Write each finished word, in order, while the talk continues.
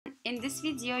In this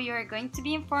video, you are going to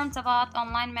be informed about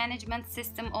online management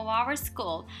system of our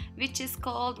school, which is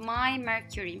called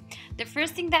My-Mercury. The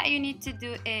first thing that you need to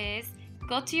do is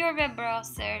go to your web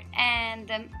browser,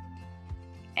 and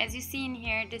as you see in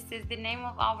here, this is the name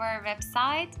of our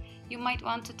website. You might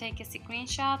want to take a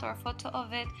screenshot or photo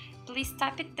of it. Please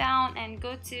type it down and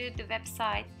go to the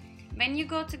website. When you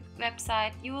go to the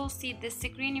website, you will see the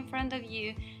screen in front of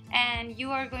you, and you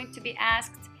are going to be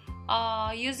asked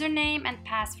username and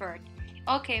password.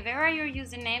 Okay, where are your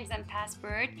usernames and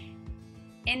password?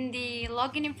 In the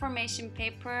login information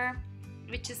paper,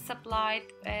 which is supplied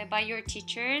by your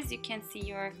teachers, you can see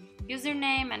your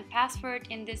username and password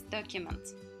in this document.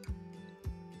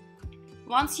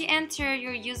 Once you enter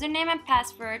your username and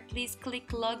password, please click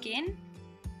login,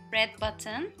 red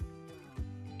button,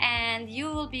 and you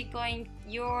will be going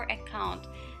your account.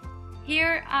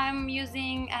 Here I'm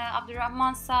using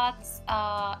Abdurrahman Saad's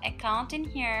account in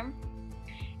here,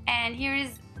 and here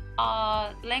is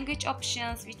language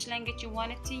options. Which language you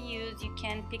wanted to use, you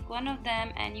can pick one of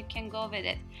them and you can go with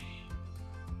it.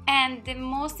 And the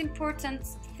most important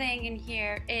thing in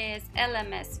here is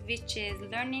LMS, which is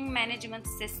Learning Management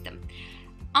System.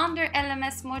 Under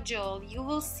LMS module, you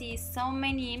will see so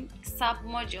many sub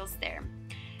modules there.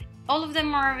 All of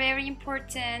them are very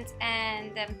important,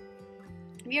 and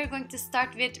we are going to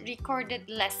start with recorded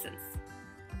lessons.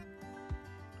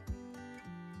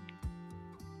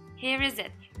 Here is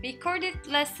it. Recorded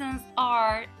lessons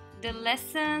are the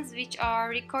lessons which are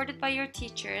recorded by your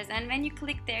teachers, and when you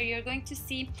click there, you're going to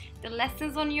see the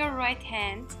lessons on your right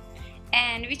hand,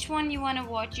 and which one you want to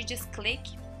watch, you just click,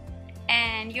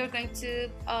 and you're going to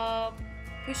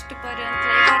push the button,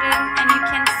 play button, and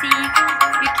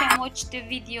you can watch the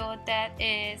video that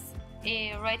is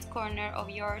a right corner of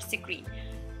your screen.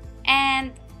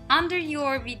 And under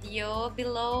your video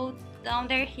below, down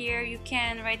there here, you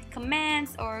can write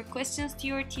comments or questions to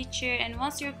your teacher, and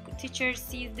once your teacher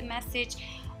sees the message,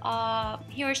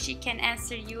 he or she can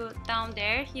answer you down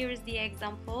there. Here is the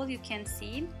example you can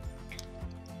see.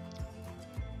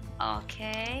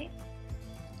 Okay,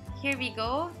 here we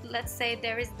go. Let's say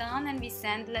there is done and we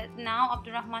send. Now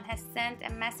Abdurrahman has sent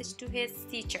a message to his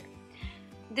teacher.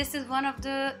 This is one of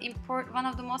the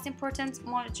most important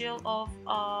module of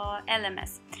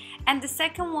LMS. And the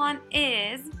second one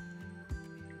is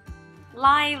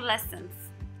live lessons.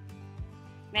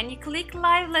 When you click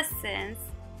live lessons,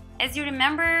 as you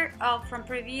remember from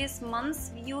previous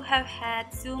months, you have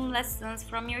had Zoom lessons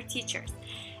from your teachers,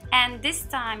 and this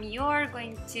time you are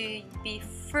going to be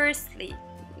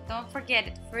don't forget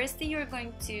it, firstly you're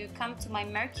going to come to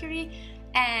My-Mercury,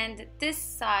 and this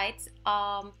site,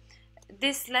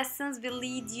 these lessons will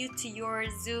lead you to your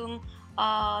Zoom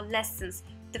lessons.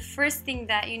 The first thing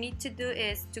that you need to do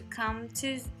is to come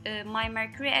to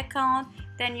My-Mercury account,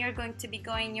 then you're going to be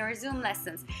going your Zoom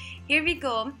lessons. Here we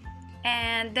go,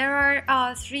 and there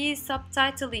are 3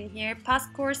 subtitles in here: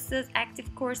 past courses,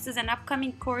 active courses, and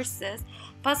upcoming courses.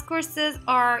 Past courses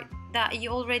are that you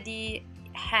already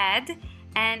had,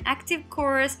 and active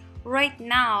course right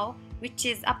now, which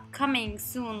is upcoming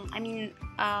soon,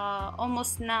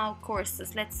 almost now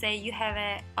courses. Let's say you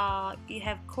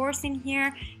have course in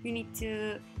here, you need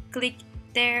to click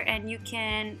there and you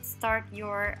can start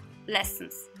your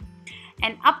lessons.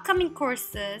 And upcoming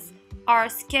courses are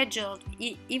scheduled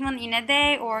even in a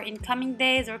day or in coming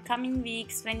days or coming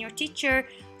weeks. When your teacher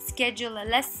schedule a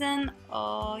lesson,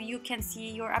 you can see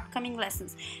your upcoming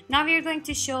lessons. Now we are going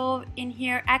to show in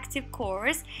here active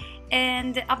course,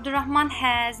 and Abdurrahman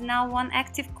has now one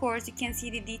active course. You can see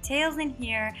the details in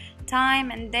here,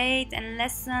 time and date and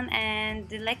lesson and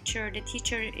the lecture the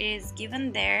teacher is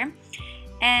given there.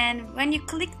 And when you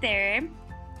click there,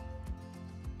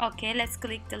 okay, let's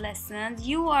click the lessons,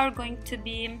 you are going to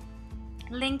be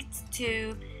linked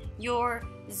to your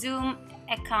Zoom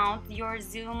account, your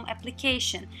Zoom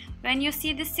application. When you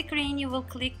see the screen, you will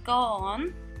click go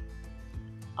on.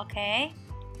 Okay,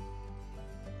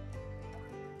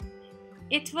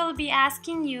 it will be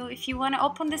asking you if you want to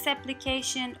open this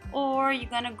application or you're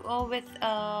gonna go with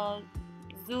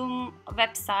Zoom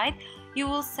website. You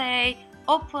will say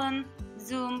open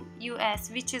Zoom US,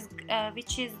 which is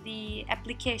the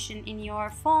application in your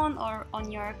phone or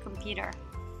on your computer.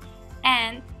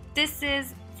 And this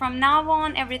is, from now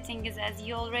on, everything is as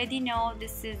you already know.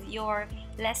 This is your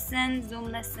lesson,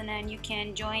 Zoom lesson, and you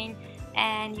can join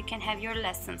and you can have your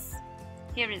lessons.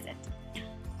 Here is it.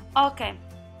 Okay,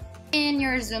 in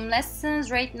your Zoom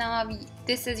lessons right now,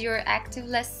 this is your active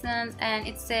lessons, and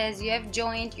it says you have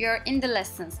joined, you're in the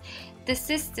lessons. The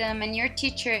system and your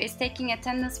teacher is taking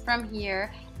attendance from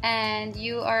here, and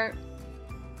you are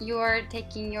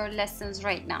taking your lessons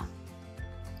right now.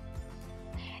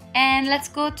 And let's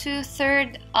go to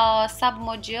third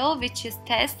sub-module, which is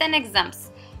tests and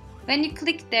exams. When you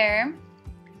click there,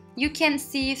 you can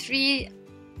see three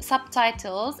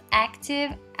subtitles: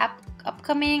 active,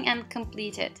 upcoming, and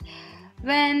completed.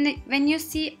 When you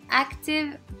see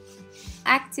active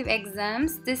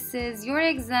exams, this is your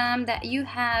exam that you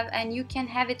have, and you can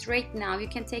have it right now. You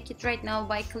can take it right now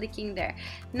by clicking there.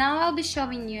 Now I'll be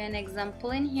showing you an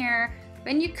example in here.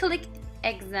 When you click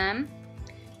exam,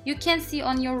 you can see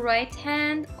on your right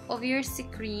hand of your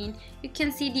screen, you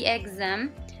can see the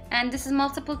exam, and this is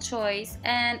multiple choice,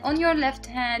 and on your left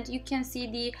hand you can see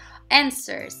the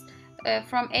answers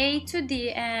from A to D,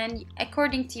 and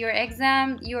according to your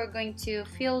exam you are going to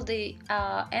fill the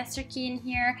answer key in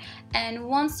here, and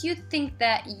once you think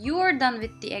that you are done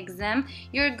with the exam,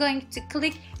 you're going to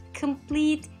click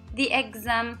complete the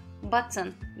exam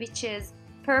button, which is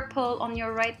purple on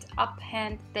your right up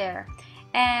hand there.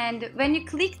 And when you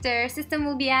click there, system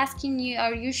will be asking you,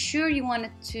 are you sure you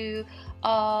wanted to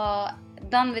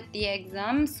done with the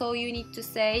exam? So you need to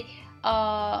say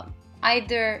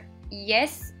either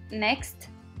yes, next,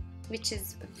 which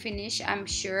is finish, I'm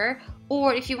sure,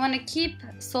 or if you want to keep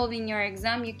solving your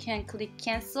exam, you can click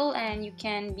cancel and you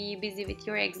can be busy with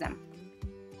your exam.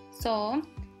 So,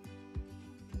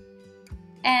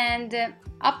 and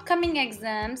upcoming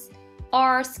exams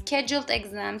are scheduled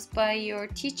exams by your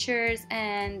teachers,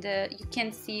 and you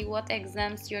can see what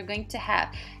exams you're going to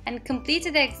have. And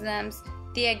completed exams,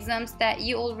 the exams that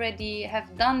you already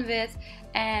have done with,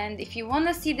 and if you want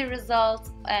to see the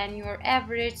results and your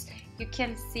average, you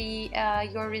can see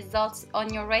your results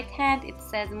on your right hand. It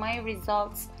says my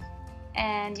results,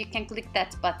 and you can click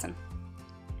that button.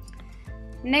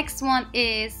 Next one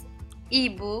is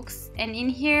ebooks, and in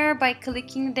here by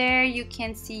clicking there you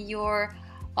can see your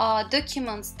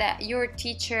documents that your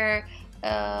teacher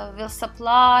will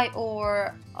supply,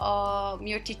 or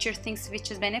your teacher thinks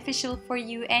which is beneficial for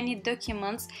you. Any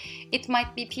documents, it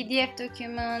might be PDF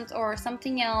document or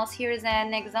something else. Here is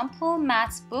an example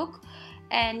maths book,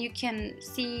 and you can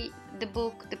see the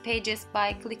book, the pages,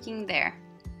 by clicking there.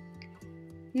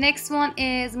 Next one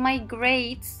is my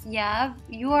grades. Yeah,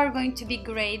 you are going to be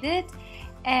graded,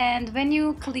 and when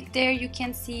you click there you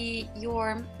can see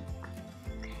your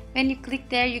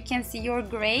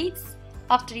grades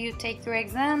after you take your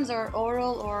exams or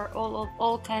oral or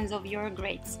all kinds of your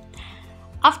grades.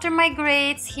 After my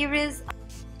grades, here is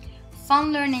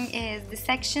fun learning, is the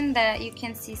section that you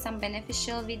can see some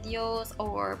beneficial videos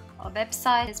or a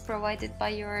website is provided by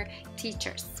your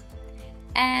teachers.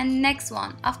 And next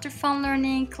one, after fun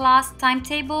learning, class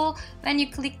timetable. When you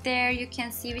click there you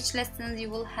can see which lessons you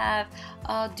will have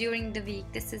during the week.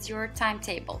 This is your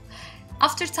timetable.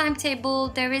 After timetable,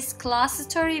 there is class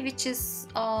story, which is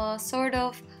sort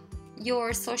of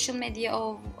your social media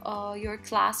of your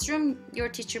classroom. Your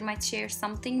teacher might share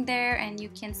something there and you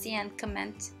can see and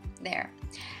comment there.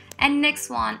 And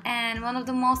next one, and one of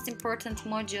the most important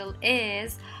module,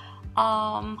 is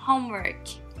homework.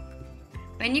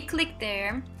 When you click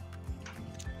there,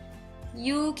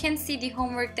 you can see the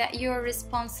homework that you're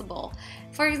responsible.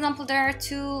 For example, there are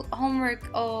two homework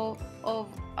of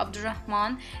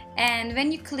Abdurrahman, and when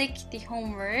you click the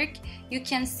homework you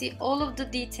can see all of the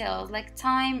details like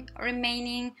time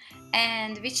remaining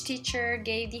and which teacher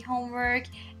gave the homework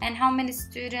and how many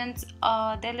students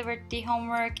delivered the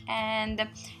homework, and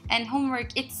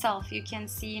homework itself you can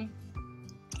see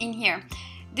in here.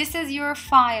 This is your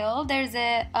file. There's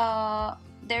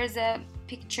a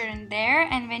picture in there,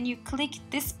 and when you click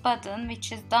this button,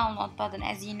 which is download button,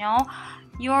 as you know,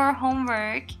 your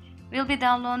homework will be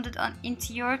downloaded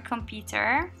into your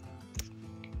computer,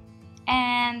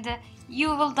 and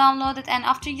you will download it, and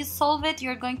after you solve it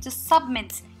you're going to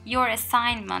submit your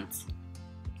assignment.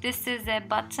 This is a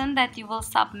button that you will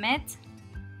submit,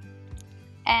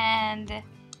 and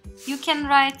you can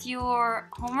write your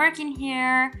homework in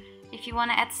here if you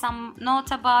want to add some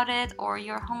note about it or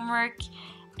your homework.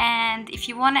 And if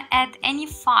you want to add any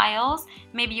files,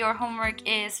 maybe your homework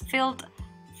is filled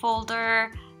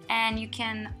folder, and you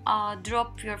can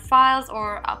drop your files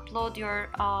or upload your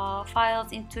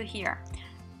files into here.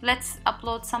 Let's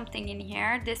upload something in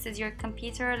here. This is your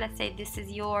computer. Let's say this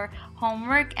is your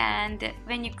homework, and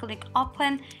when you click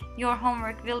open, your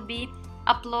homework will be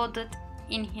uploaded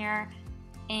in here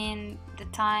in the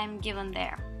time given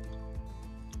there.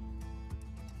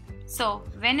 So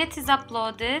when it is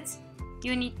uploaded,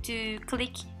 you need to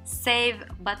click save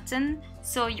button,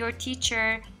 so your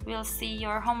teacher will see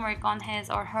your homework on his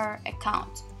or her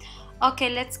account. Okay,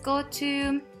 let's go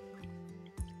to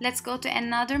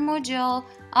another module.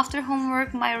 After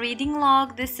homework, my reading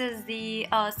log. This is the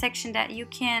section that you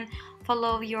can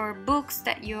follow your books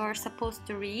that you're supposed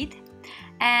to read.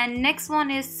 And next one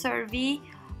is survey.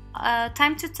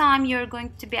 Time to time you're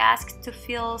going to be asked to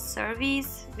fill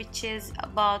surveys which is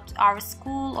about our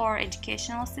school or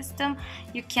educational system.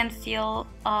 You can fill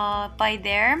by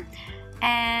there.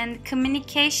 And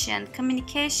communication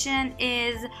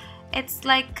is, it's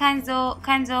like kinds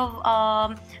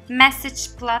of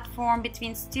message platform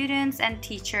between students and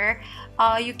teacher.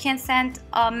 You can send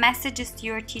messages to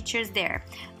your teachers there.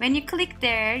 When you click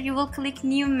there, you will click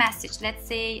new message. Let's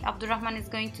say Abdurrahman is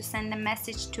going to send a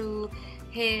message to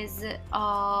his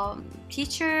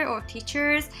teacher or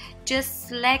teachers. Just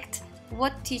select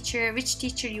which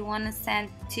teacher you want to send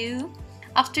to.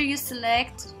 After you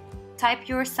select, type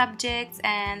your subjects,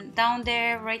 and down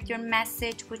there write your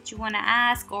message, what you want to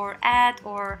ask or add,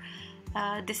 or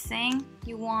the thing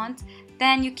you want.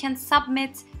 Then you can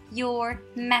submit your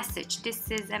message. This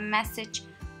is a message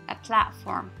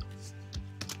platform.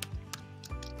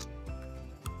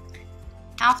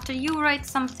 After you write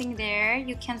something there,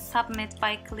 you can submit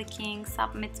by clicking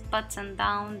submit button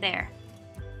down there.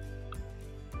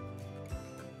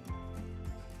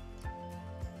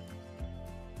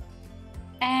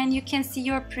 And you can see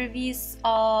your previous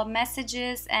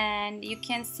messages, and you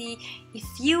can see if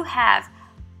you have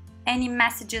any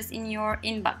messages in your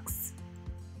inbox.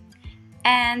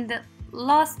 And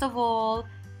last of all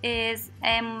is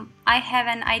I have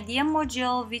an idea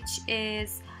module which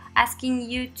is asking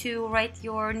you to write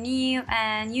your new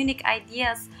and unique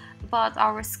ideas about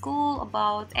our school,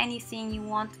 about anything you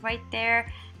want right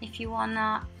there. If you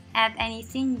wanna add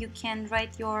anything, you can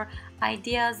write your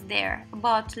ideas there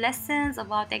about lessons,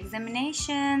 about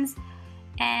examinations,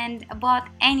 and about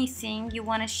anything you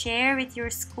want to share with your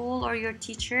school or your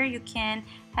teacher. You can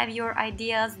have your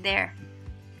ideas there.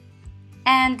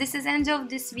 And this is the end of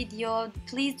this video.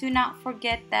 Please do not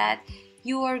forget that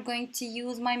you are going to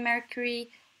use My-Mercury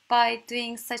by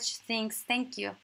doing such things. Thank you.